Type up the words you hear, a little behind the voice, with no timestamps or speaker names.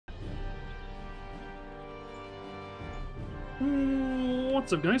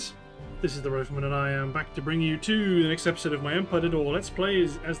What's up, guys? This is the Rifleman, and I am back to bring you to the next episode of my Empire Did All Let's Play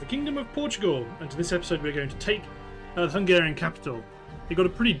as the Kingdom of Portugal. And to this episode, we're going to take the Hungarian capital. They've got a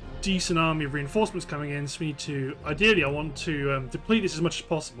pretty decent army of reinforcements coming in, so we need to, ideally, I want to deplete this as much as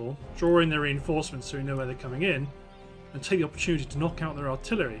possible, draw in their reinforcements so we know where they're coming in, and take the opportunity to knock out their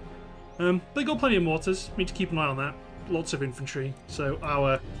artillery. They've got plenty of mortars, we need to keep an eye on that. Lots of infantry, so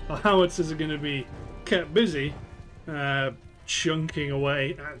our howitzers are going to be kept busy chunking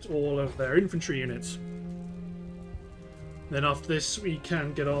away at all of their infantry units. Then after this we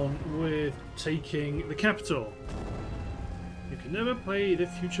can get on with taking the capital. You can never play the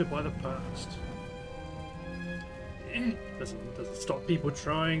future by the past. Doesn't stop people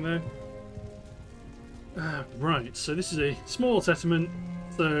trying though. Right, so this is a small settlement,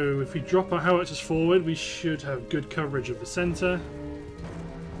 so if we drop our howitzers forward we should have good coverage of the centre.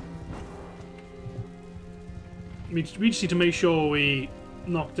 We just need to make sure we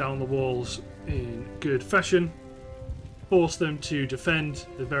knock down the walls in good fashion, force them to defend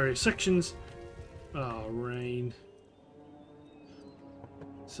the various sections. Ah, rain.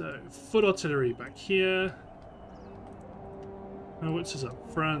 So, foot artillery back here. Howitzers up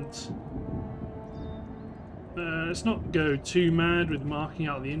front. Let's not go too mad with marking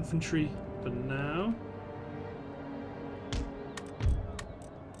out the infantry for now.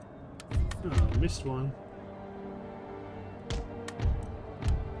 Oh, missed one.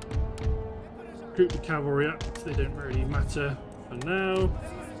 Group the cavalry up, they don't really matter for now.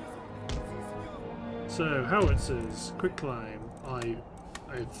 So, howitzers, quick climb. I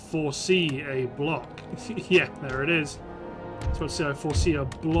foresee a block. Yeah, there it is. I was about to say I foresee a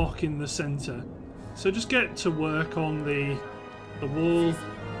block in the centre. So just get to work on the wall.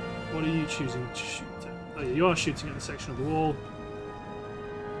 What are you choosing to shoot at? Oh, yeah, you are shooting at the section of the wall.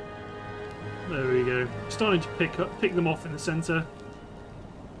 There we go. Starting to pick them off in the centre.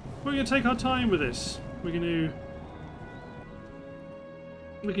 We're going to take our time with this. We're going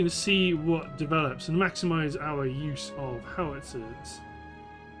to see what develops and maximise our use of howitzers.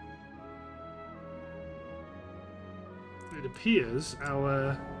 It appears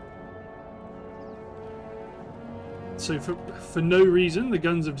our... So for no reason, the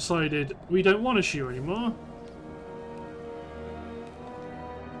guns have decided we don't want to shoot anymore.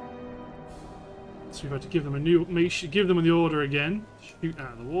 So we've had to give them give them the order again. Shoot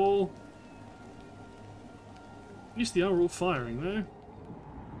out of the wall. At least they are all firing though.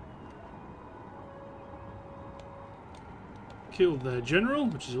 Killed their general,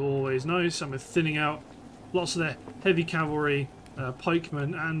 which is always nice, and we're thinning out lots of their heavy cavalry,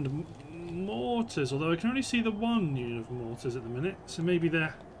 pikemen, and mortars. Although I can only see the one unit of mortars at the minute, so maybe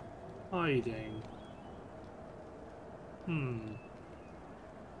they're hiding.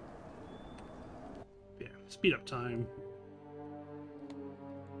 Yeah, speed up time.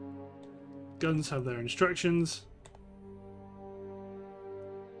 Guns have their instructions.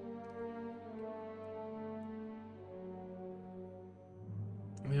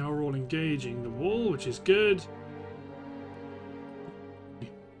 They are all engaging the wall, which is good.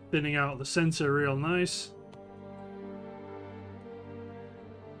 Thinning out the centre real nice.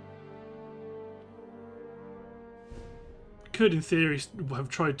 Could, in theory, have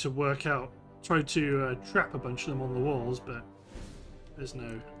tried to trap a bunch of them on the walls, but there's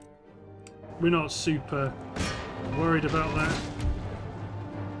no... We're not super worried about that.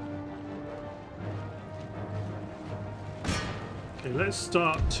 Okay, let's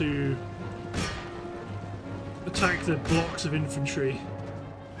start to attack the blocks of infantry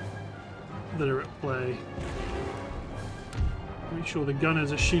that are at play. Make sure the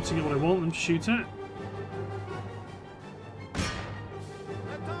gunners are shooting at what I want them to shoot at.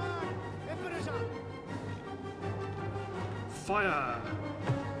 Fire!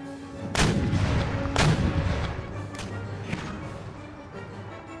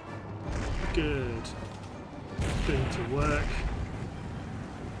 Good. Going to work.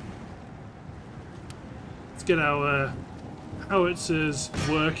 Let's get our howitzers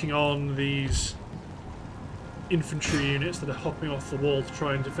working on these infantry units that are hopping off the wall to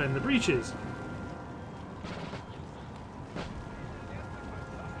try and defend the breaches.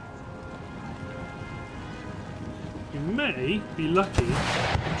 You may be lucky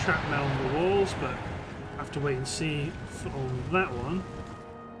and trap them on the walls, but have to wait and see on that one.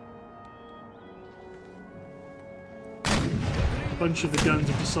 A bunch of the guns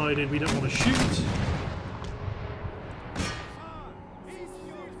have decided we don't want to shoot.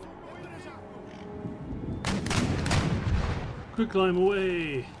 Quick climb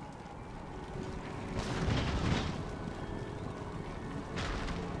away.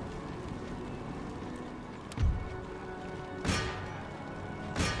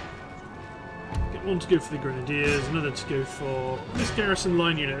 One to go for the Grenadiers, another to go for this garrison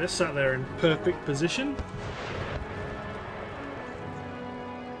line unit. They're sat there in perfect position.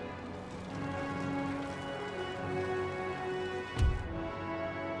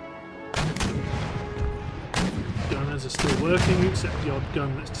 Gunners are still working, except the odd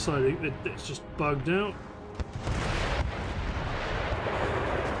gun that's decided that it's just bugged out.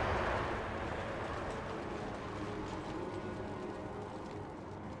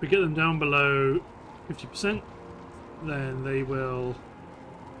 If we get them down below 50%, then they will,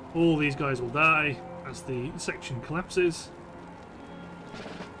 all these guys will die as the section collapses.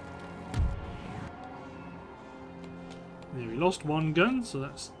 There, we lost one gun, so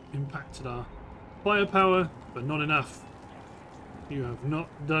that's impacted our firepower, but not enough. You have not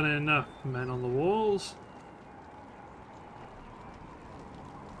done enough, men on the walls.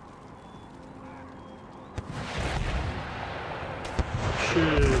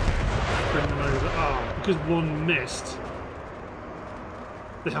 Should bring them over. Ah, because one missed.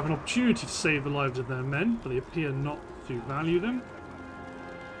 They have an opportunity to save the lives of their men, but they appear not to value them.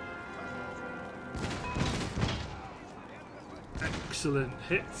 Excellent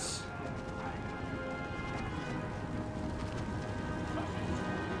hits.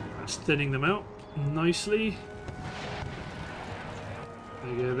 That's thinning them out nicely.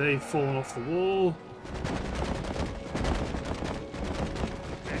 There you go, they've fallen off the wall.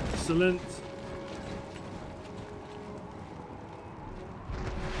 Excellent.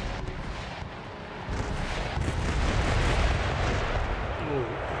 Oh,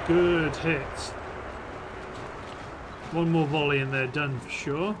 good hit. One more volley and they're done for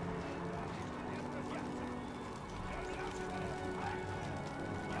sure.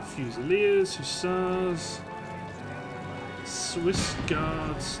 Fusiliers, Hussars, Swiss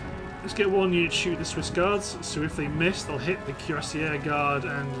Guards. Let's get one unit to shoot the Swiss Guards, so if they miss, they'll hit the Cuirassier Guard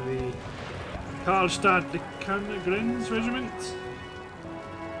and the Karlstadt Grens Regiment.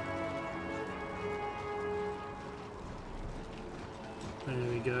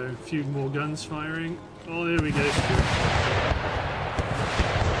 There we go, a few more guns firing. Oh, there we go.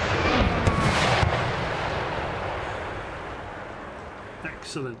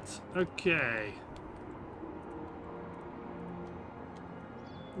 Excellent. Okay.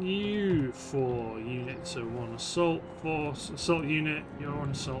 You 4 units, so one assault force, assault unit, you're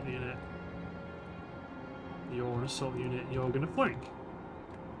an assault unit, you're an assault unit, you're going to flank.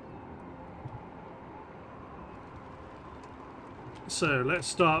 So let's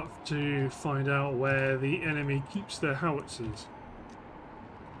start to find out where the enemy keeps their howitzers.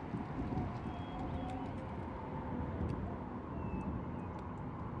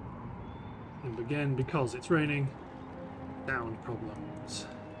 And again, because it's raining, sound problems.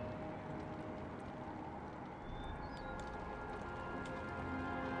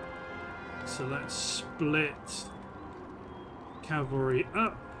 So let's split cavalry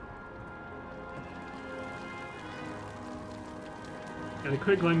up. Get a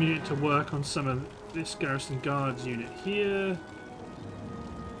quick line unit to work on some of this garrison guards unit here.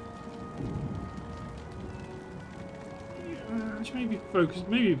 Which maybe focus,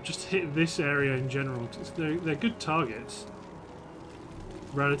 maybe just hit this area in general, because they're good targets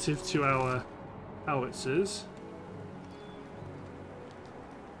relative to our howitzers.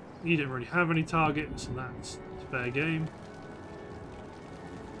 You don't really have any targets, and that's fair game.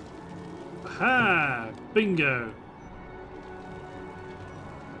 Aha! Bingo!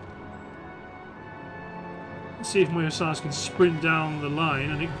 Let's see if my hussars can sprint down the line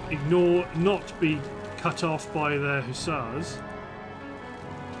and ignore, not be cut off by their hussars.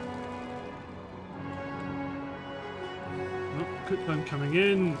 Oh, quick line coming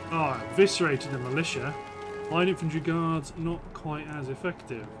in. Oh, eviscerated the militia. Line infantry guards, not quite as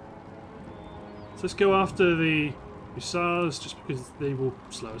effective. So let's go after the hussars, just because they will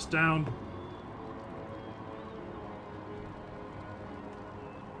slow us down.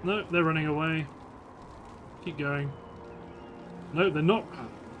 No, they're running away. Keep going. No, they're not.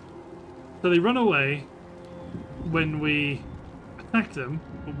 So they run away when we attack them,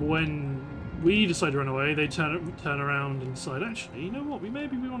 but when we decide to run away, they turn around and decide, actually, you know what,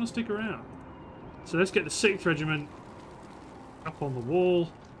 maybe we want to stick around. So let's get the 6th Regiment up on the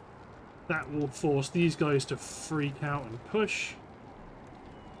wall. That will force these guys to freak out and push.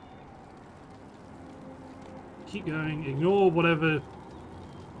 Keep going. Ignore whatever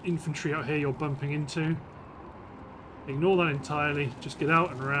infantry out here you're bumping into. Ignore that entirely. Just get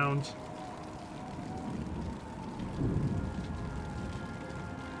out and around.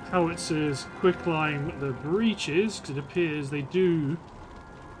 Howitzers quicklime the breaches, because it appears they do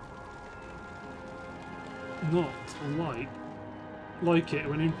not like it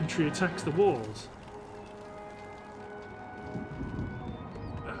when infantry attacks the walls.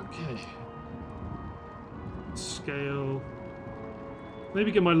 scale.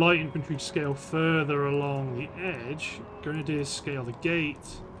 Maybe get my light infantry to scale further along the edge. Grenadiers scale the gate.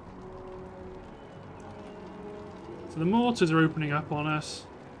 So the mortars are opening up on us.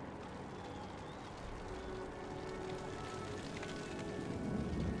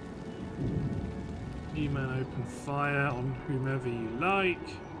 You man open fire on whomever you like.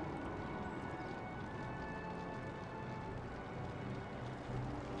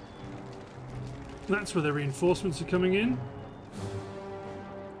 That's where the reinforcements are coming in.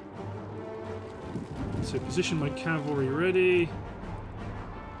 So position my cavalry ready.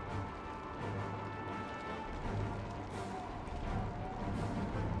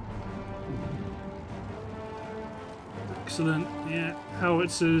 Excellent, yeah.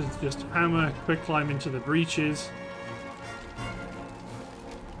 Howitzers, just hammer, quick climb into the breaches.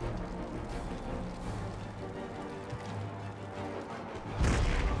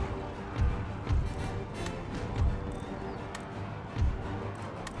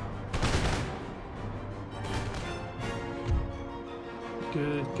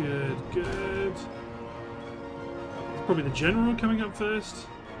 Good, good, good. It's probably the general coming up first.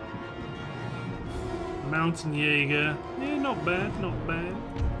 Mountain Jaeger. Yeah, not bad, not bad.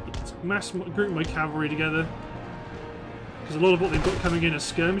 Let's group my cavalry together. Because a lot of what they've got coming in are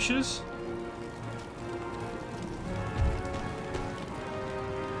skirmishers.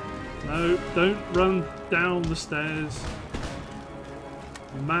 No, don't run down the stairs.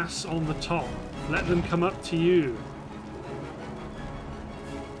 Mass on the top. Let them come up to you.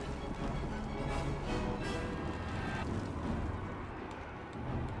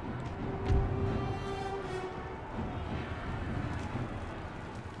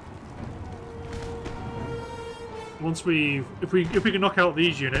 Once if we can knock out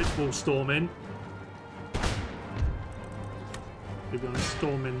these units, we'll storm in. We're going to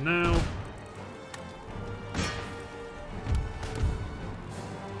storm in now.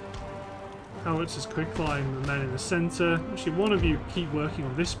 Howitzers quick climb the men in the centre. Actually, one of you keep working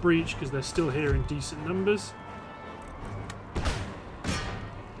on this breach because they're still here in decent numbers.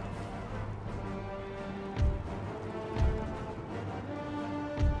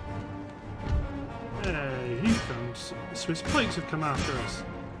 The Swiss pikes have come after us.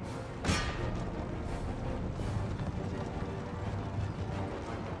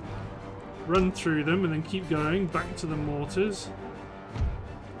 Run through them and then keep going back to the mortars.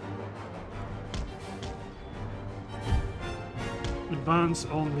 Advance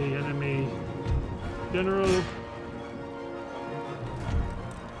on the enemy general.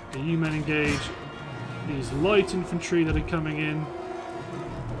 You men engage these light infantry that are coming in.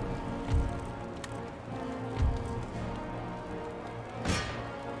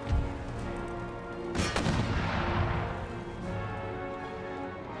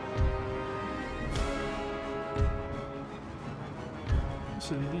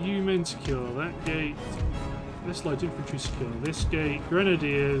 So you men secure that gate. This light infantry secure this gate.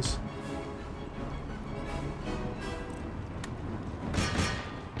 Grenadiers.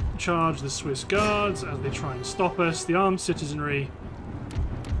 Charge the Swiss guards as they try and stop us. The armed citizenry.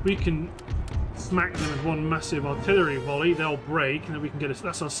 We can smack them with one massive artillery volley. They'll break and then we can get us.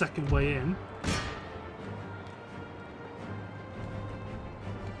 That's our second way in.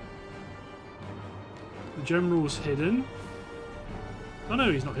 The general's hidden. Oh no,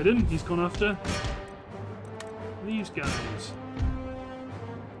 he's not hidden. He's gone after these guys.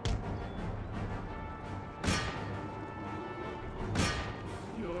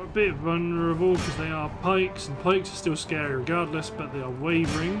 You're a bit vulnerable because they are pikes, and pikes are still scary regardless, but they are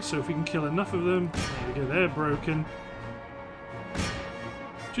wavering, so if we can kill enough of them, there we go, they're broken.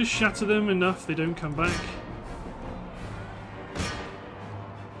 Just shatter them enough they don't come back.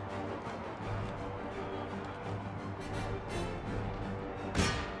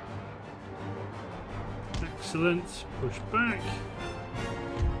 Excellent. Push back.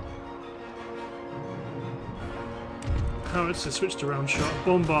 Howitzer switch to round shot.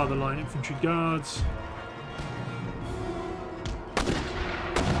 Bombard the line infantry guards.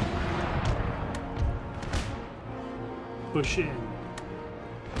 Push in.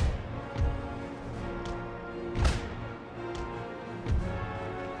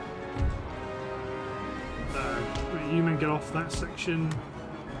 You men get off that section.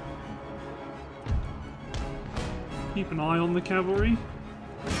 Keep an eye on the cavalry.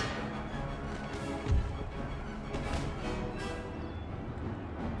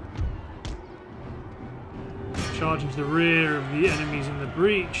 Charge into the rear of the enemies in the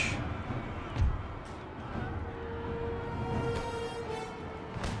breach.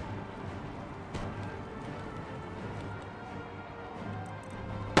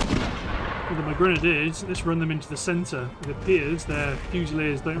 All of my grenadiers, let's run them into the centre. It appears their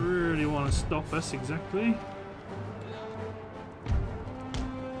fusiliers don't really want to stop us exactly.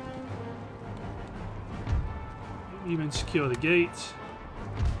 Even secure the gate.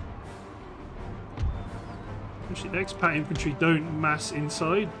 Actually, the expat infantry don't mass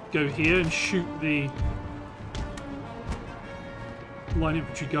inside. Go here and shoot the line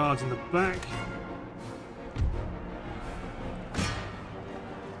infantry guards in the back.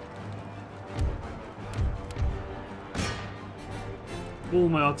 All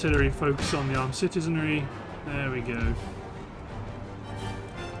my artillery focus on the armed citizenry. There we go.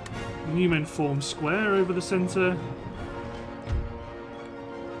 New men form square over the centre.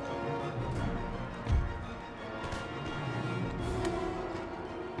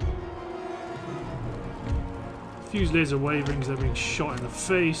 Fusiliers are wavering as they're being shot in the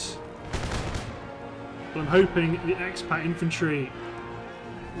face. But I'm hoping the expat infantry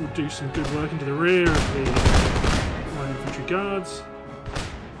will do some good work into the rear of the line infantry guards.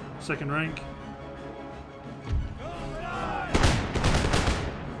 Second rank.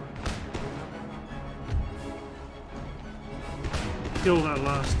 Kill that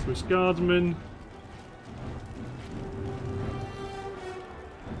last Swiss guardsman.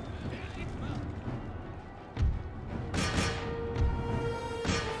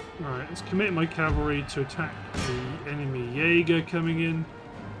 Alright, let's commit my cavalry to attack the enemy Jaeger coming in.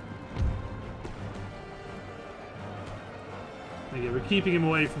 There you go, we're keeping him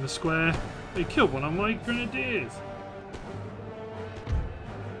away from the square. They killed one of my grenadiers.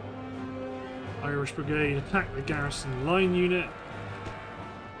 Irish Brigade attack the garrison line unit.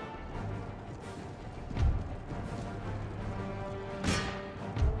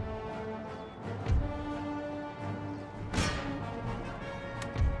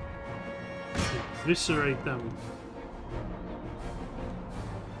 Eviscerate them.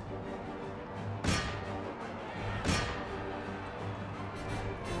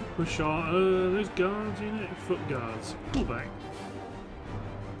 Push on those guards unit, foot guards. Pull back.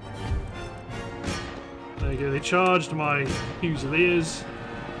 There you go, they charged my fusiliers.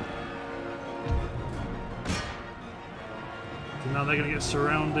 So now they're going to get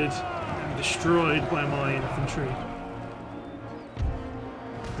surrounded and destroyed by my infantry.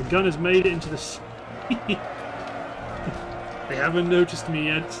 The gun has made it into the sea. They haven't noticed me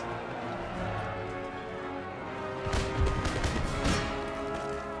yet.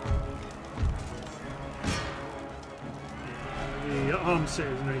 The armed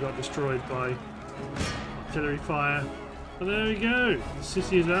citizenry got destroyed by artillery fire. But there we go. The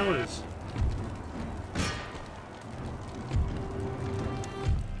city is ours.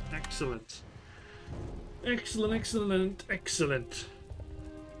 Excellent. Excellent, excellent, excellent.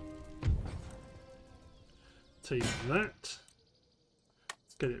 Take that.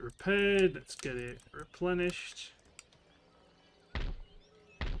 Let's get it repaired. Let's get it replenished.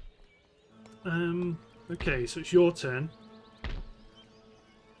 Okay, so it's your turn.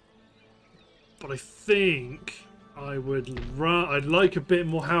 But I think I'd like a bit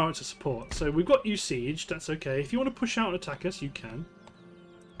more howitzer support. So we've got you sieged, that's okay. If you want to push out and attack us, you can.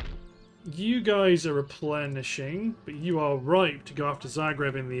 You guys are replenishing, but you are ripe to go after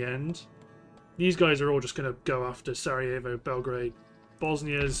Zagreb in the end. These guys are all just going to go after Sarajevo, Belgrade,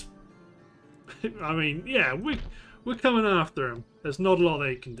 Bosnia's. I mean, yeah, we're coming after them. There's not a lot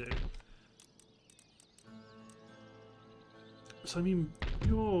they can do. So, I mean,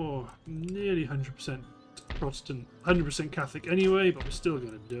 you're nearly 100% Protestant, 100% Catholic anyway, but we're still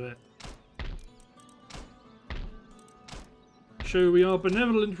going to do it. Show we are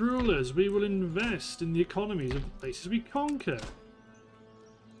benevolent rulers. We will invest in the economies of the places we conquer.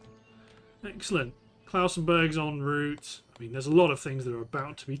 Excellent. Klausenberg's en route. I mean, there's a lot of things that are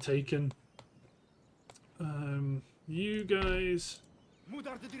about to be taken. You guys.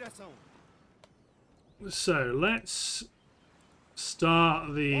 So let's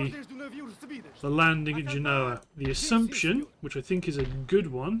start the landing at Genoa. The assumption, which I think is a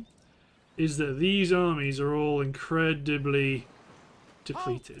good one, is that these armies are all incredibly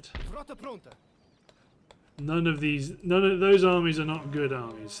depleted. None of those armies are not good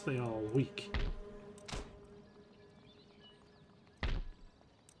armies. They are weak.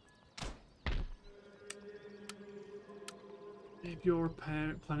 If you're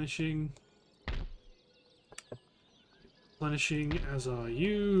replenishing, as are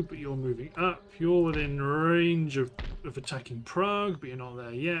you, but you're moving up. You're within range of attacking Prague, but you're not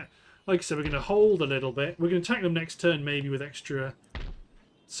there yet. Like I said, we're going to hold a little bit. We're going to attack them next turn, maybe with extra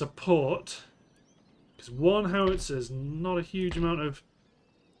support. Because one howitzer is not a huge amount of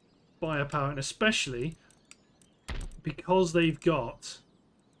firepower, and especially because they've got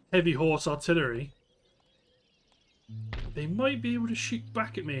heavy horse artillery, they might be able to shoot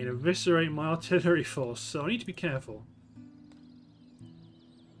back at me and eviscerate my artillery force, so I need to be careful.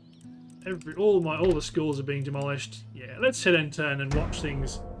 All the schools are being demolished. Yeah, let's hit end turn and watch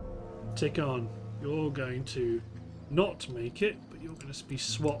things tick on. You're going to not make it, but you're going to be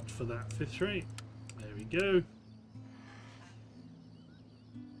swapped for that 5th rate. There we go.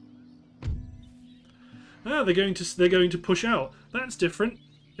 Ah, they're going to push out. That's different.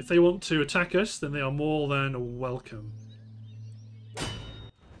 If they want to attack us, then they are more than welcome.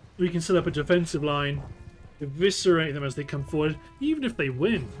 We can set up a defensive line, eviscerate them as they come forward. Even if they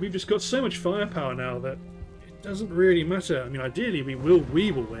win, we've just got so much firepower now that it doesn't really matter. I mean, ideally we will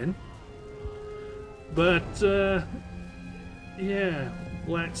win, but yeah,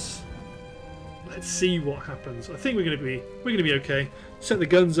 let's see what happens. I think we're going to be okay. Set the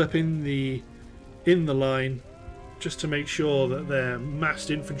guns up in the line, just to make sure that their massed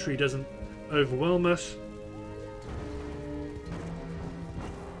infantry doesn't overwhelm us.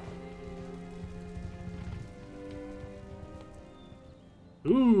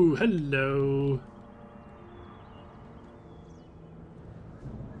 Ooh, hello.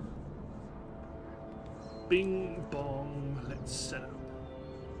 Bing bong. Let's set up.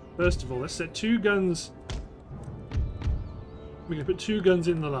 First of all, let's set 2 guns. We're going to put 2 guns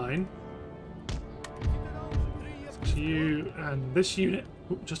in the line. To you and this unit.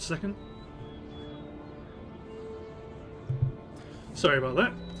 Ooh, just a second. Sorry about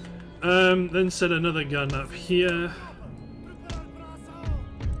that. Then set another gun up here.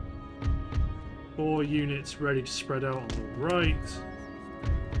 4 units ready to spread out on the right.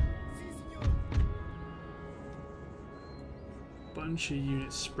 Bunch of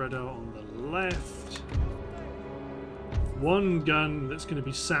units spread out on the left. 1 gun that's going to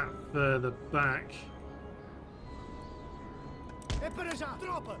be sat further back.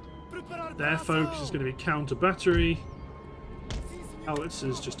 Their focus is going to be counter battery.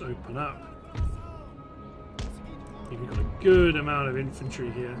 Howitzers just open up. I think we've got a good amount of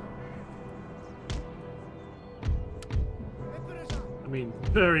infantry here. I mean,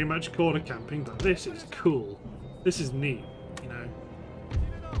 very much quarter camping, but this is cool. This is neat, you know.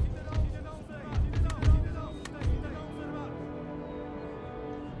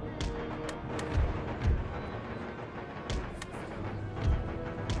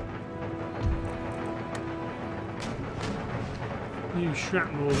 You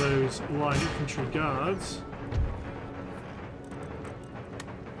shrapnel those light infantry guards.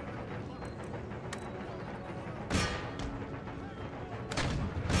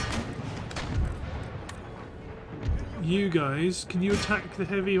 You guys, can you attack the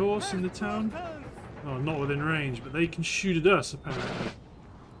heavy horse in the town? Oh, not within range, but they can shoot at us, apparently.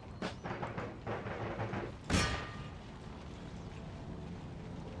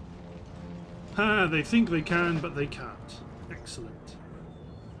 Ah, they think they can, but they can't. Excellent.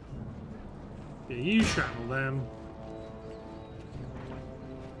 Yeah, you shrapnel them.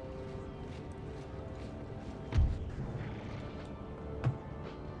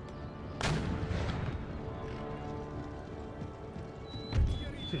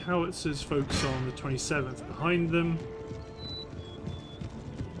 The howitzers focus on the 27th behind them.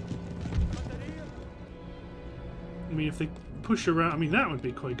 I mean, if they push around, I mean, that would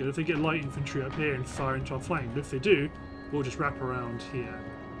be quite good if they get light infantry up here and fire into our flank. But if they do, we'll just wrap around here.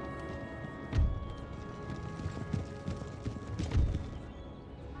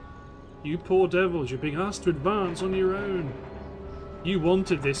 You poor devils, you're being asked to advance on your own. You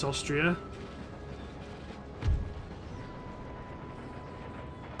wanted this, Austria.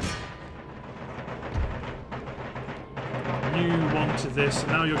 You wanted this,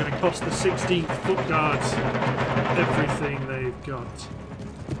 and now you're going to cost the 16th Foot Guards everything they've got.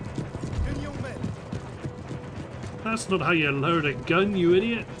 That's not how you load a gun, you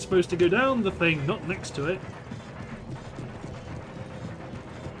idiot. It's supposed to go down the thing, not next to it.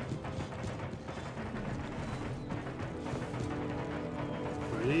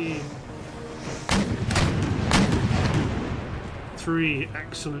 Ready? 3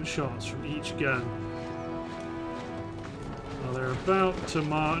 excellent shots from each gun. Now they're about to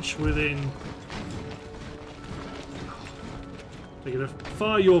march within... They're going to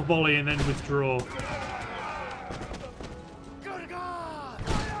fire your volley and then withdraw.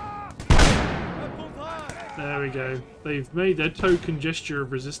 There we go. They've made their token gesture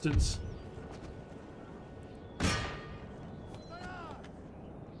of resistance.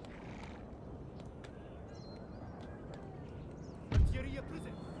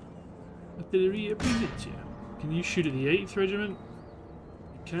 Can you shoot at the 8th Regiment?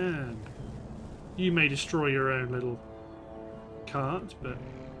 You can. You may destroy your own little cart, but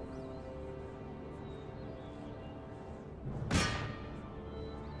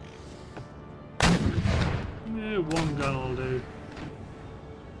Yeah, one gun will do.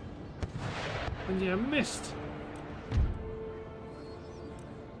 And yeah, missed.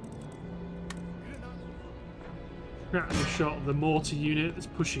 Cracking shot of the mortar unit that's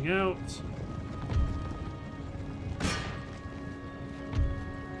pushing out.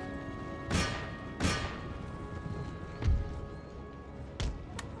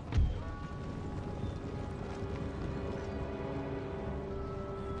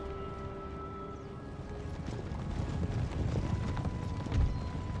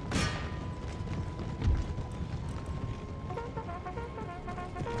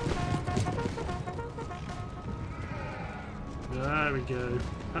 There we go.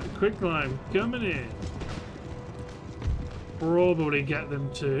 That quick climb coming in. Probably get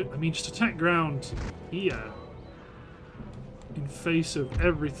them to, I mean, just attack ground here in face of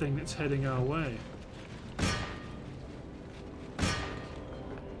everything that's heading our way.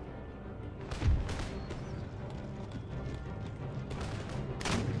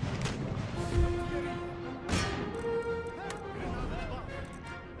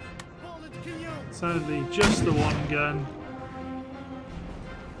 Sadly, just the one gun.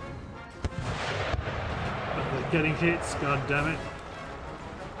 Getting hits, god damn it.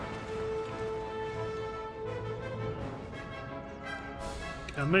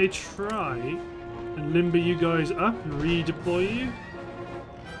 I may try and limber you guys up and redeploy you.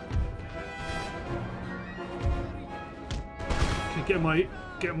 Okay,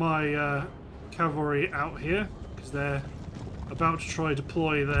 get my cavalry out here because they're about to try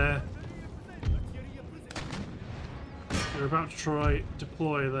deploy their. They're about to try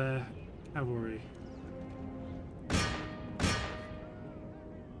deploy their cavalry.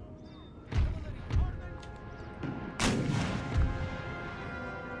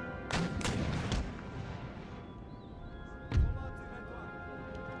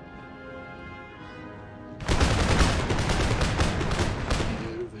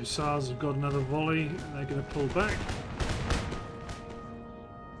 SARS have got another volley, they're going to pull back.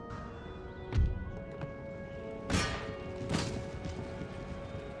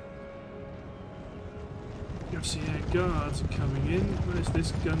 FCA guards are coming in. Where's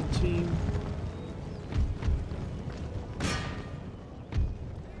this gun team?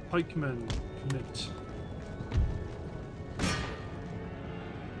 Pikemen, commit.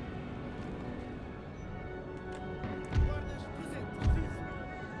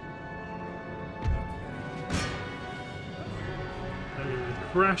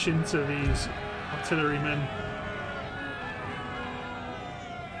 Crash into these artillerymen.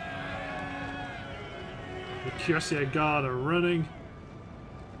 The Cuirassier Guard are running.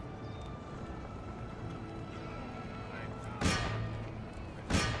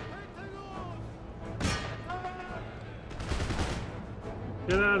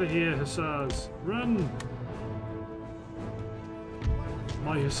 Get out of here, Hussars. Run!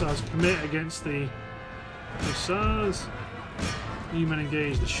 My Hussars commit against the Hussars. You men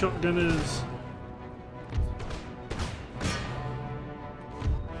engage the shotgunners.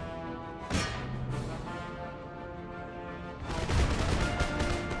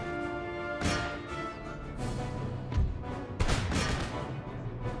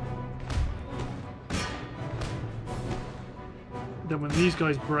 Then when these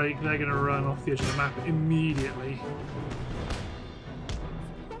guys break, they're going to run off the edge of the map immediately.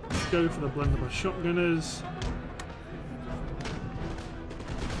 Go for the blunderbuss shotgunners.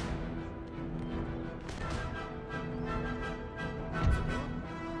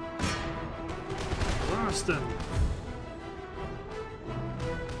 Blast them.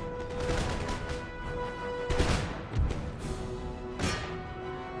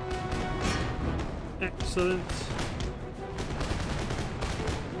 Excellent.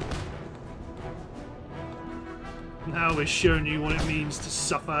 Now we're showing you what it means to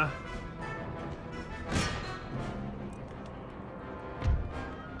suffer.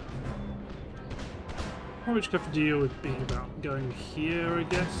 Probably just have to deal with being about going here, I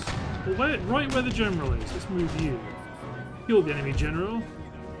guess. Well, right where the general is. Let's move you. Kill the enemy general.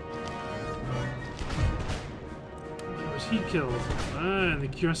 Where was he killed? Ah, the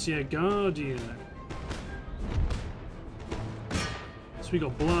Cuirassier Guardian. So we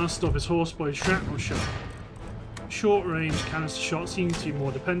got blast off his horse by shrapnel shot. Short range canister shot seems to be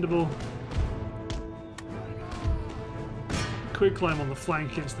more dependable. Quick climb on the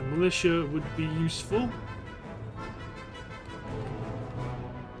flank against the militia would be useful.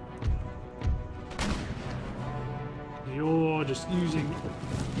 You're just using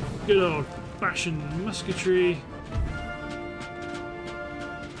good old fashioned musketry.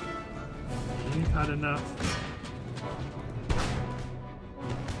 You've had enough.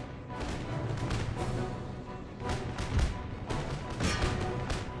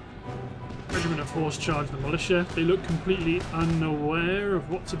 regiment of horse charge the militia. They look completely unaware of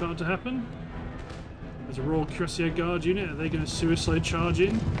what's about to happen. There's a Royal Cuirassier Guard unit. Are they going to suicide charge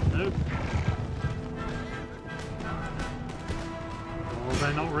in? Nope. Oh,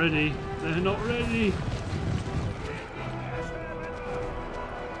 they're not ready. They're not ready.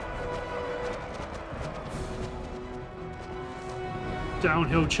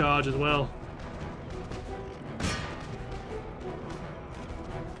 Downhill charge as well.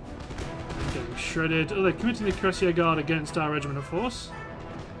 Getting shredded. Oh, they're committing the Cuirassier Guard against our regiment of horse.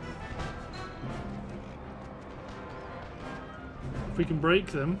 If we can break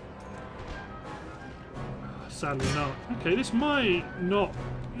them. Sadly not. Okay, this might not...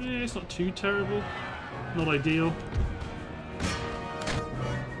 it's not too terrible. Not ideal.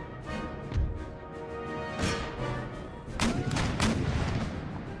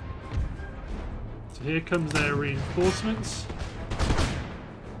 So here comes their reinforcements.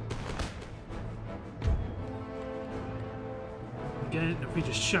 Again, if we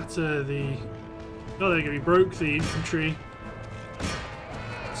just shatter the... oh, there you go, we broke the infantry.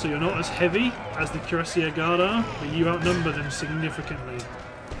 So you're not as heavy as the Cuirassier Guard are, but you outnumber them significantly.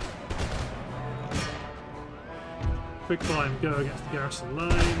 Quick climb, go against the garrison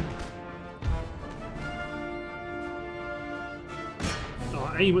line.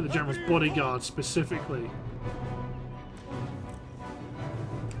 Oh, aim at the general's bodyguard specifically.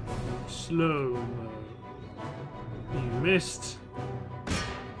 Slow-mo. You missed.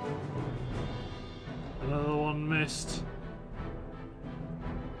 Another one missed.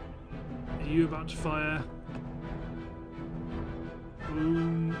 Are you about to fire?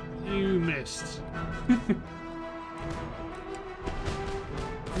 Boom. You missed.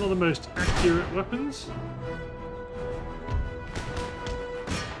 Not the most accurate weapons.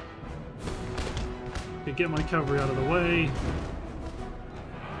 Okay, get my cavalry out of the way.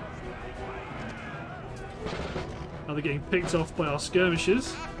 Now they're getting picked off by our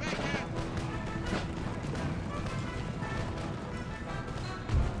skirmishers.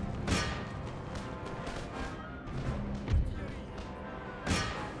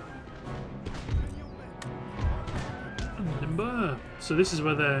 So this is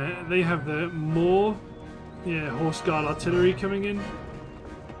where they have the more horse guard artillery coming in.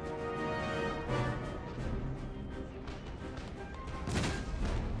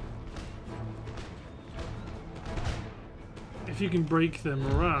 If you can break their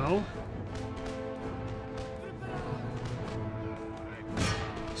morale,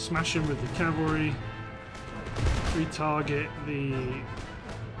 smash them with the cavalry, retarget the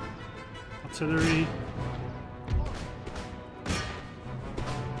artillery.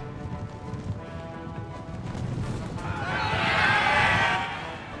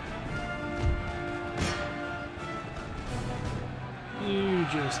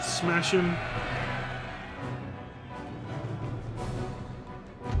 Just smash him.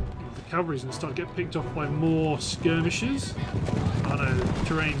 The cavalry's going to start to get picked off by more skirmishers. Oh no, the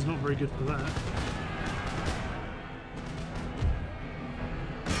terrain's not very good for that.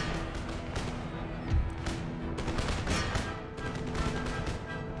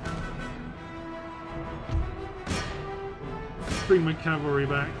 Bring my cavalry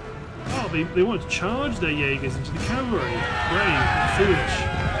back. Oh, they want to charge their Jaegers into the cavalry. Brave and foolish.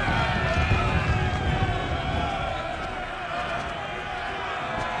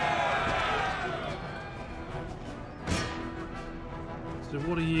 So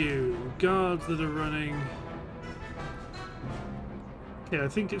what are you? Guards that are running. Okay, I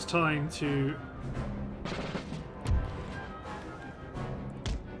think it's time to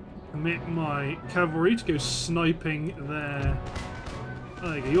commit my cavalry to go sniping their... oh,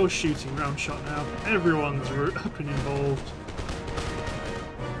 there you go, you're shooting round shot now. Everyone's up and involved.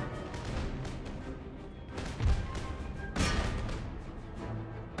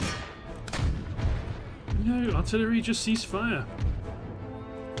 No, artillery, just cease fire.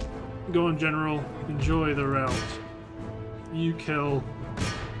 Go on, General. Enjoy the rout. You kill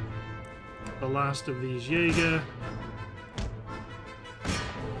the last of these Jaeger.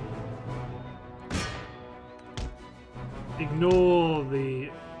 Ignore the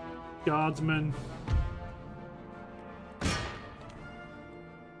guardsmen.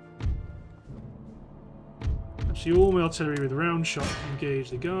 Actually, all my artillery with round shot engage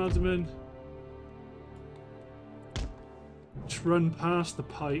the guardsmen. Just run past the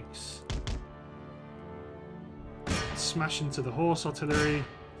pikes. Smash into the horse artillery,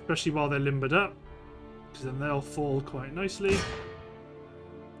 especially while they're limbered up, because then they'll fall quite nicely.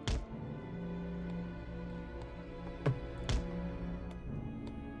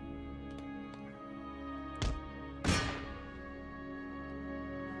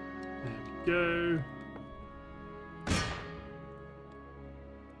 go.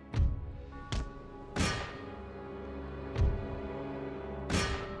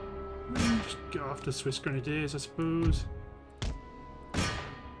 Just go after Swiss Grenadiers, I suppose.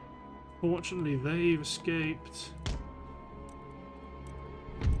 Fortunately, they've escaped.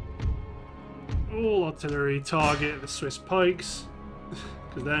 All artillery target the Swiss pikes,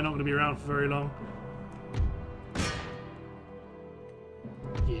 because they're not going to be around for very long.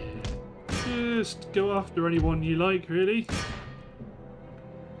 Yeah, just go after anyone you like, really.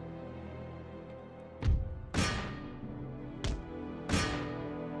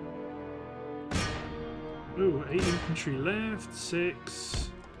 Ooh, 8 infantry left, 6,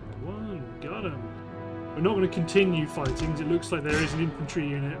 1, got him. We're not going to continue fighting, because it looks like there is an infantry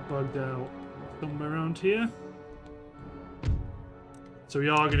unit bugged out somewhere around here. So we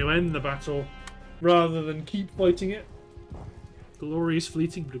are going to end the battle rather than keep fighting it. Glory is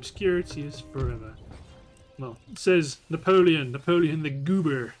fleeting, but obscurity is forever. Well, it says Napoleon the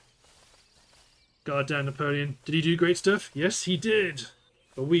Goober. Goddamn Napoleon. Did he do great stuff? Yes, he did.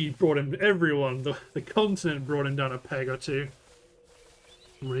 But we brought him, everyone, the continent brought him down a peg or two.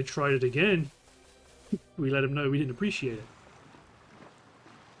 And when he tried it again, we let him know we didn't appreciate it.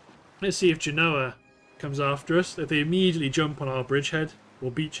 Let's see if Genoa comes after us. If they immediately jump on our bridgehead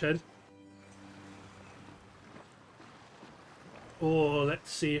or beachhead. Or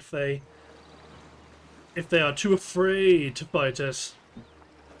let's see if they are too afraid to fight us.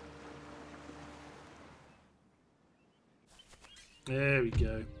 There we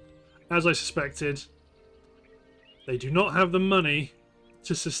go. As I suspected, they do not have the money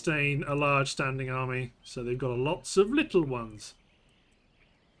to sustain a large standing army, so they've got lots of little ones.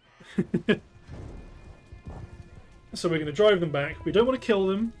 So we're going to drive them back. We don't want to kill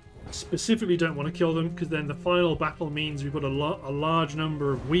them. Specifically don't want to kill them, because then the final battle means we've got a large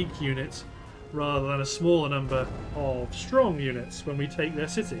number of weak units rather than a smaller number of strong units when we take their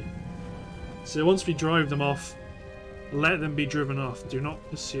city. So once we drive them off, let them be driven off. Do not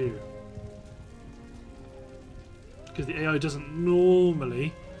pursue. Because the AI doesn't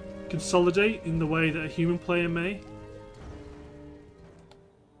normally consolidate in the way that a human player may.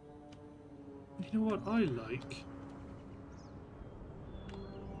 You know what I like?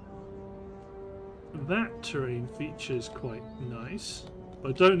 That terrain feature is quite nice. But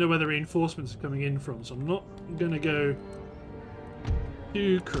I don't know where the reinforcements are coming in from, so I'm not going to go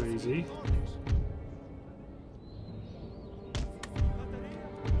too crazy.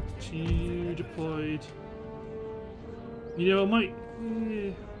 Two deployed. You know, I might...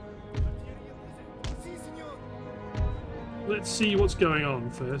 Let's see what's going on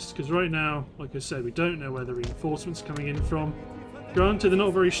first, because right now, like I said, we don't know where the reinforcements are coming in from. Granted, they're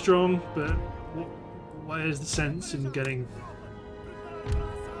not very strong, but where's the sense in getting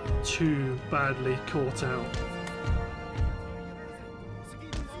too badly caught out?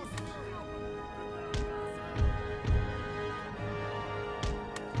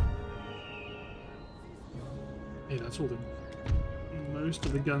 Yeah, that's all done. Most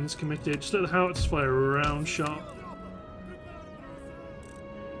of the guns committed. Just let the howitzers fire around sharp.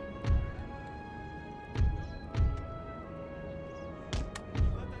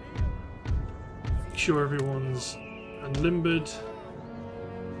 Make sure everyone's unlimbered.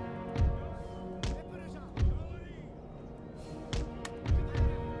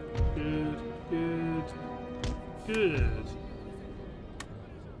 Good, good, good.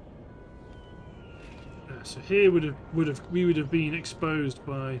 So here we would have been exposed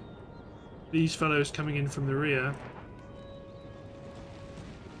by these fellows coming in from the rear.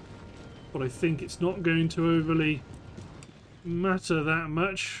 But I think it's not going to overly matter that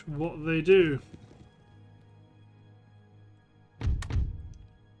much what they do.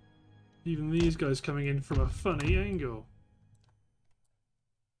 Even these guys coming in from a funny angle.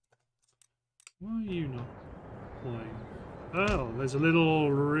 Why are you not flying? Oh, there's a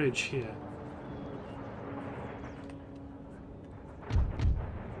little ridge here.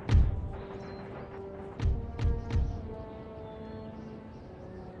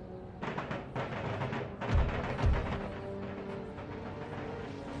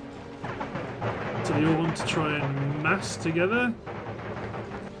 So they all want to try and mass together.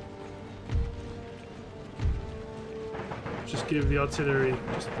 Just give the artillery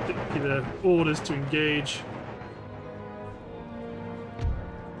just particular orders to engage.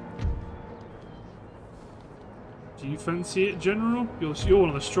 Do you fancy it, General? You're one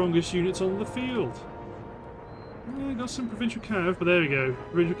of the strongest units on the field. Yeah, got some provincial cav, but there we go.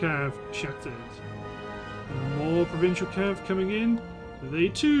 Provincial cav shattered. More provincial cav coming in. They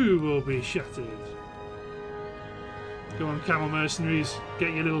too will be shattered. Go on, camel mercenaries.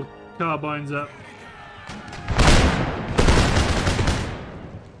 Get your little carbines up.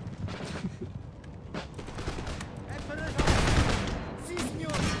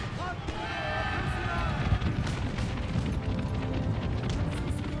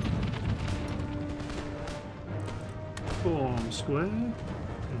 Form square.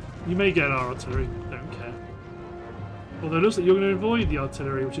 You may get our artillery, don't care. Although it looks like you're going to avoid the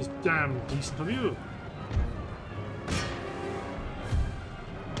artillery, which is damn decent of you.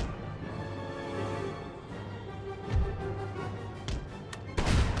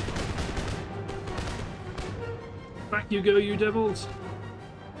 Back you go, you devils!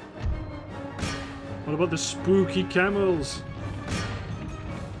 What about the spooky camels?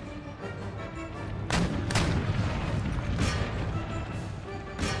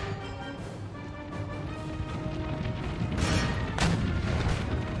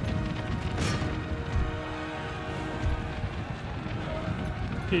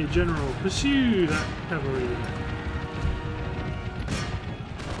 Okay, General, pursue that cavalry.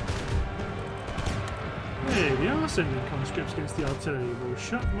 Hey, we are sending conscripts against the artillery. Well,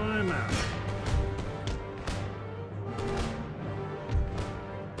 shut my mouth.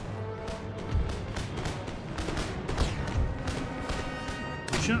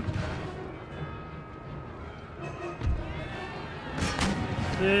 Shut.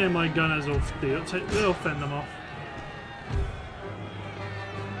 There, my gunners will they'll fend them off.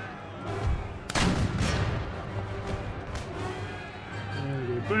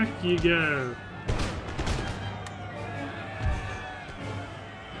 Back you go.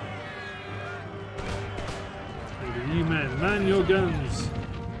 You men, man your guns.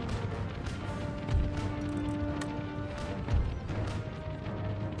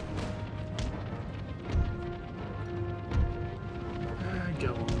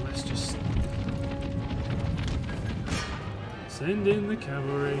 Go on, let's just send in the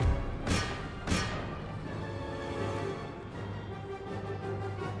cavalry.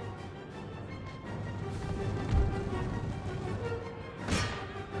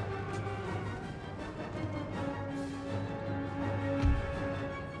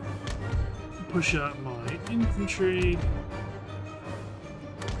 Push up my infantry.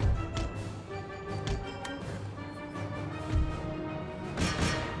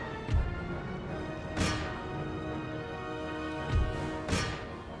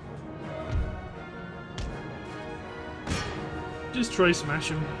 Just try smash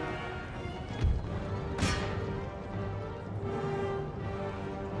them.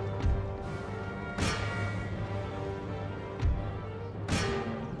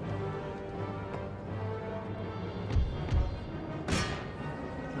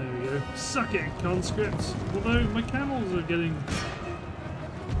 Suck it, conscripts. Although my camels are they're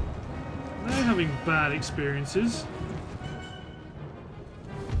having bad experiences.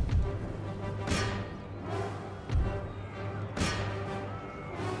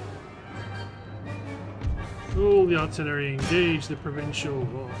 All the artillery engage the provincial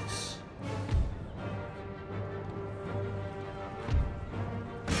horse.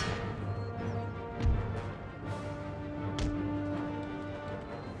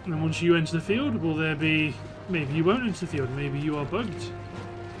 And once you enter the field, will there be... Maybe you won't enter the field, maybe you are bugged.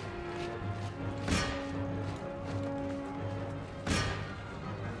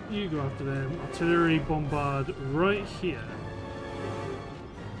 You go after them. Artillery bombard right here.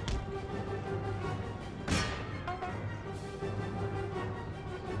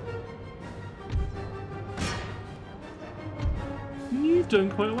 You've done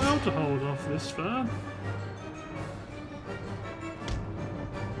quite well to hold off this far.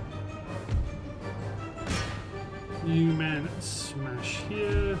 You men smash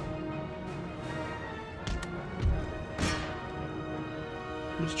here.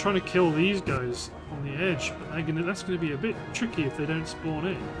 I'm just trying to kill these guys on the edge, but that's going to be a bit tricky if they don't spawn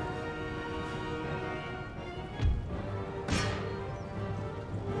in.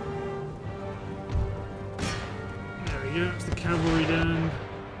 There we go, that's the cavalry down.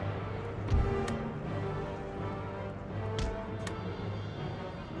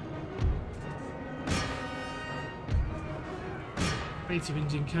 Native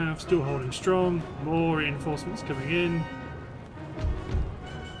Indian cav still holding strong. More reinforcements coming in.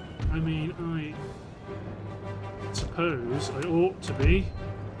 I mean, I suppose I ought to be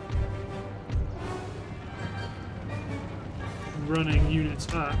running units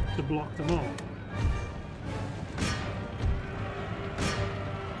up to block them off.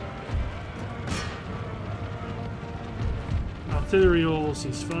 Artillery all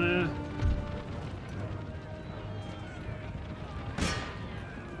cease fire.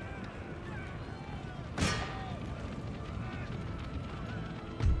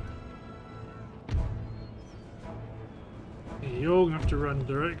 you're going to have to run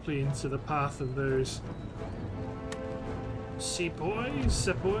directly into the path of those sepoys,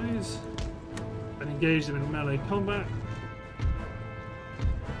 and engage them in melee combat.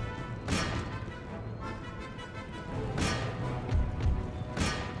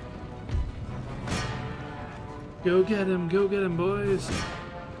 Go get him, boys!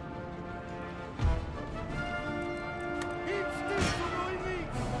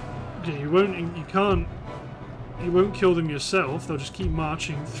 Yeah, you won't kill them yourself. They'll just keep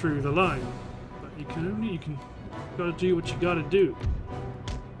marching through the line. But you gotta do what you gotta do.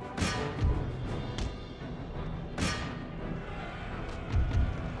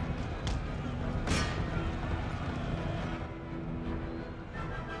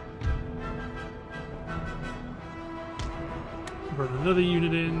 Run another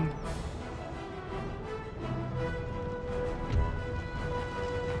unit in.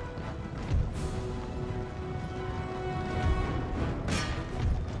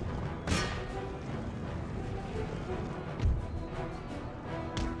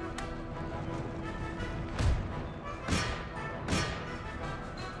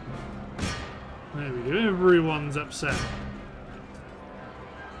 There we go, everyone's upset.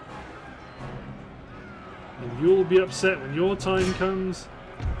 And you'll be upset when your time comes.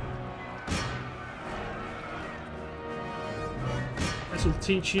 This will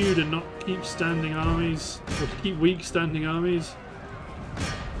teach you to not keep standing armies, or to keep weak standing armies.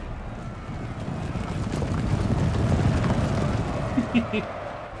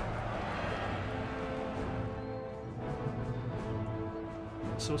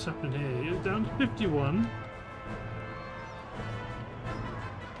 So what's happening here? You're down to 51.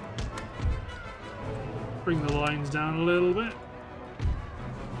 Bring the lines down a little bit.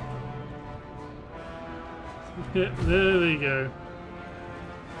 Yeah, there they go.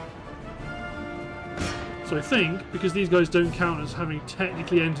 So I think, because these guys don't count as having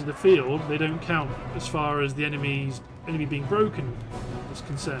technically entered the field, they don't count as far as the enemy being broken is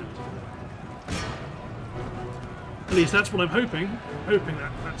concerned. At least that's what I'm hoping. Hoping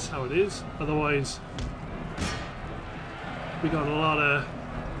that that's how it is. Otherwise, we got a lot of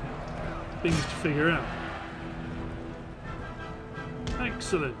things to figure out.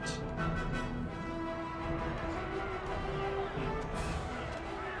 Excellent.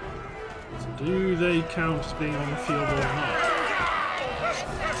 So do they count as being on the field or not?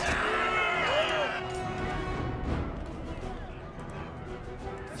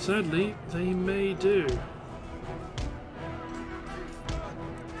 Sadly, they may do.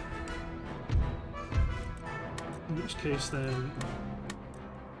 In which case then,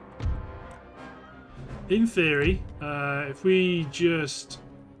 in theory, if we just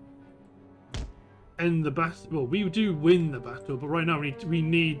end the battle, well, we do win the battle, but right now we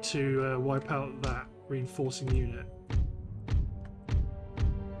need to wipe out that reinforcing unit.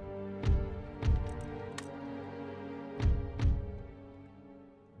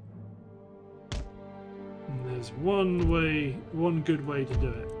 And there's one good way to do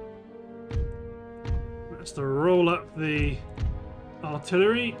it. That's to roll up the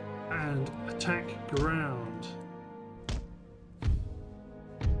artillery and attack ground.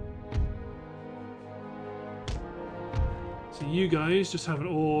 So you guys just have an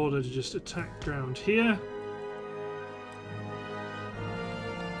order to just attack ground here.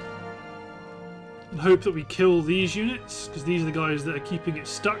 And hope that we kill these units, because these are the guys that are keeping it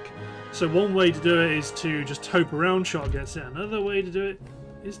stuck. So one way to do it is to just hope a round shot gets it. Another way to do it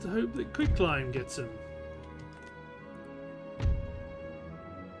is to hope that quicklime gets them.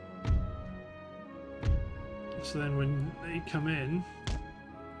 So then when they come in,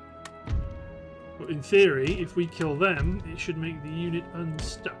 well, in theory, if we kill them, it should make the unit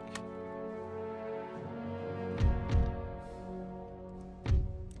unstuck.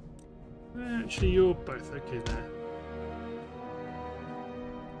 Actually, you're both okay there.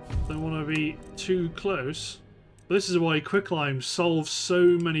 Don't want to be too close. But this is why quicklime solves so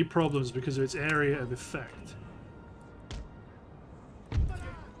many problems, because of its area of effect.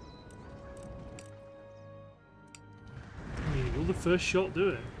 Will the first shot do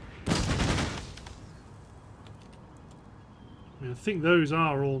it? I mean, I think those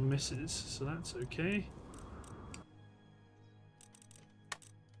are all misses, so that's okay.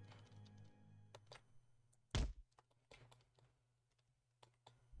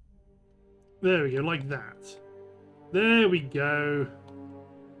 There we go, like that. There we go.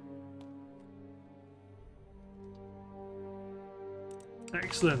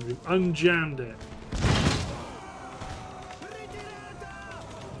 Excellent, we've unjammed it.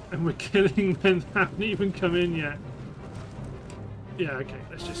 And we're killing men that haven't even come in yet. Yeah, okay,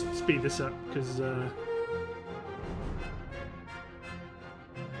 let's just speed this up, because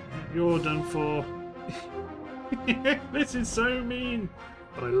You're done for. This is so mean,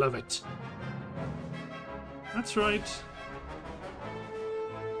 but I love it. That's right.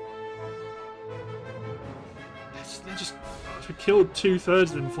 They just we killed 2/3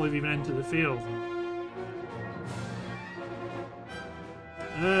 of them before they've even entered the field.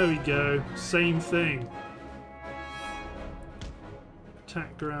 There we go. Same thing.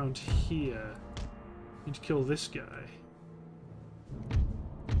 Attack ground here. Need to kill this guy.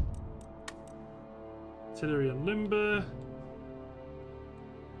 Artillery and limber.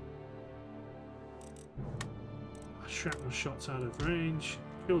 Shrapnel shots out of range.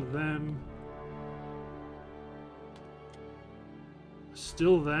 Kill them.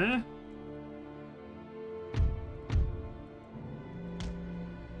 Still there?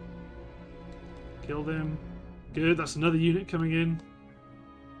 Kill them. Good, that's another unit coming in.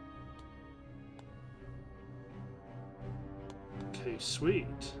 Okay, sweet.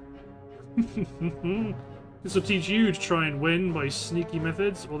 This will teach you to try and win by sneaky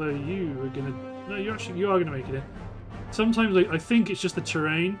methods, although you are gonna... No, you are gonna make it in. Sometimes I think it's just the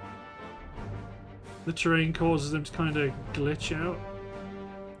terrain. The terrain causes them to kind of glitch out.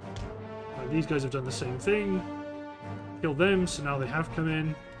 These guys have done the same thing. Kill them, so now they have come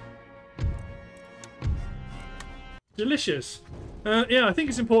in. Delicious. Yeah, I think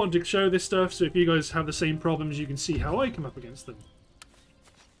it's important to show this stuff, so if you guys have the same problems, you can see how I come up against them.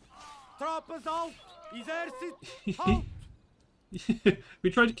 we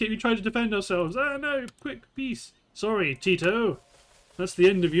tried to defend ourselves. Ah, no, quick, peace. Sorry, Tito. That's the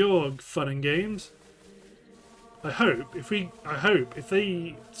end of your fun and games. I hope if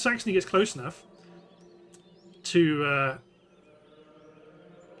Saxony gets close enough to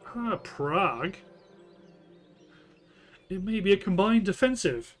Prague, it may be a combined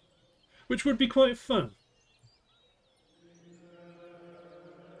offensive, which would be quite fun.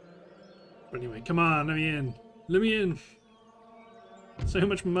 But anyway, come on, let me in. Let me in. So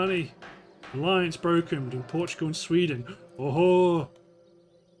much money. Alliance broken between Portugal and Sweden. Oh.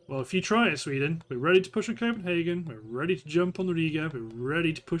 Well, if you try it, Sweden, we're ready to push on Copenhagen, we're ready to jump on Riga, we're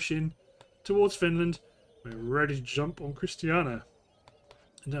ready to push in towards Finland, we're ready to jump on Christiana.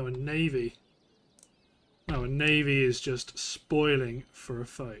 And our navy is just spoiling for a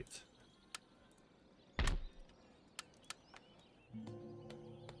fight.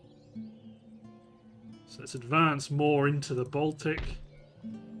 So let's advance more into the Baltic.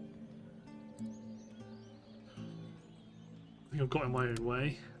 I think I've got in my own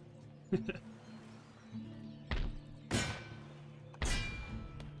way.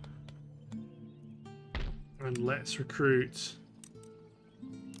 And let's recruit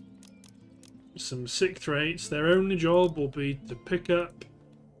some sick traits. Their only job will be to pick up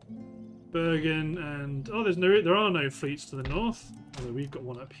Bergen and there are no fleets to the north, although we've got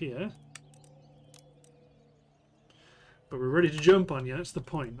one up here. But we're ready to jump on you. That's the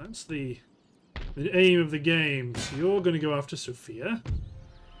point. That's the aim of the game. So you're going to go after Sofia.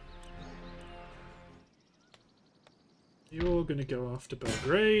 You're going to go after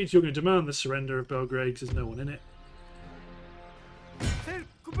Belgrade. You're going to demand the surrender of Belgrade because there's no one in it.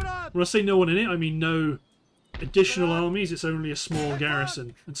 When I say no one in it, I mean no additional armies. It's only a small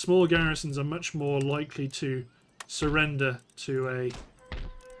garrison. And small garrisons are much more likely to surrender to a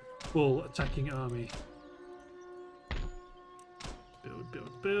full attacking army. Build,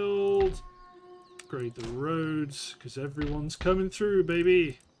 build, build. Upgrade the roads because everyone's coming through,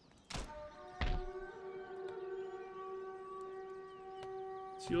 baby.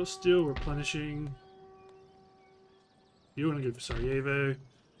 So you're still replenishing. You want to go for Sarajevo.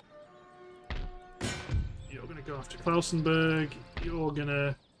 You're going to go after Klausenberg. You're going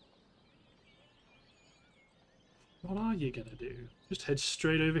to... What are you going to do? Just head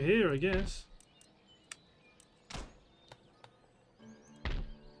straight over here, I guess.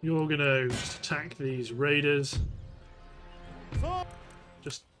 You're going to just attack these raiders.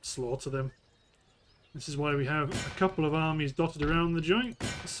 Just slaughter them. This is why we have a couple of armies dotted around the joint,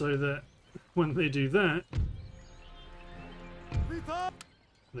 so that when they do that,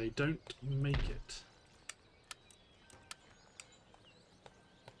 they don't make it.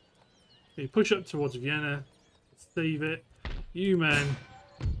 Okay, push up towards Vienna, save it. You men,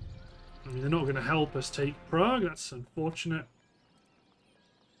 I mean, they're not going to help us take Prague, that's unfortunate.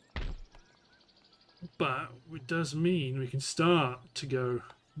 But it does mean we can start to go...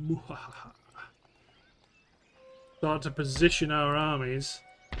 Start to position our armies.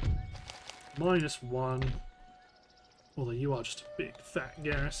 -1. Although you are just a big fat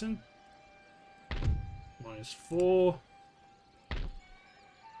garrison. -4.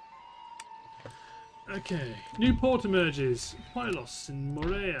 Okay, new port emerges. Pylos in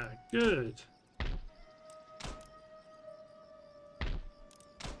Morea. Good.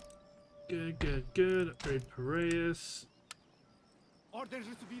 Good, good, good. Upgrade Piraeus. Ordens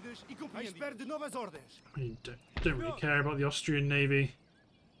recebidas e à espera de novas ordens. I mean, don't really care about the Austrian Navy.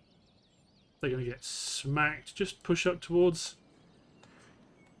 They're going to get smacked. Just push up towards...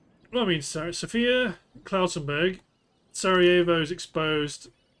 Well, I mean, Sofia, Klausenberg, Sarajevo's exposed.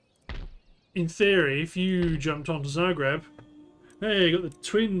 In theory, if you jumped onto Zagreb, hey, you got the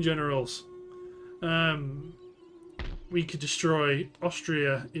twin generals. We could destroy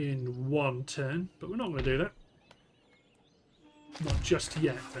Austria in one turn, but we're not going to do that. Not just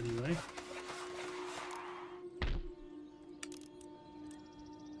yet, anyway.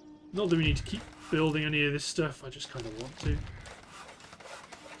 Not that we need to keep building any of this stuff, I just kind of want to.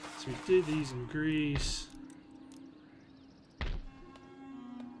 So we did these in Greece.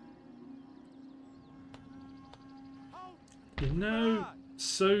 You know,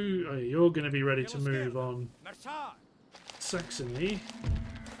 so you're going to be ready to move on. Saxony.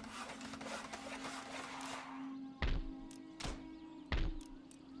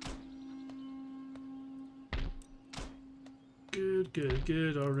 Good, good,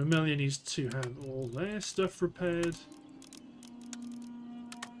 good. Our Rumelia needs to have all their stuff repaired.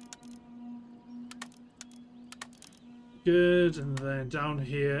 Good, and then down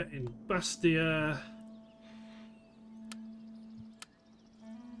here in Bastia,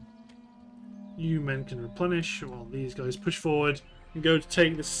 you men can replenish while these guys push forward and go to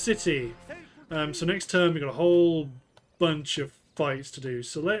take the city. So next turn we've got a whole bunch of fights to do.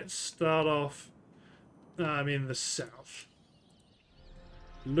 So let's start off in the south.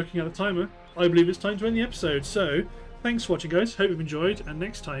 Looking at the timer, I believe it's time to end the episode. So thanks for watching, guys. Hope you've enjoyed, and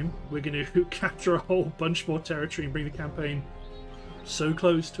next time we're going to capture a whole bunch more territory and bring the campaign so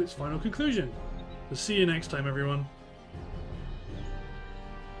close to its final conclusion. We'll see you next time, everyone.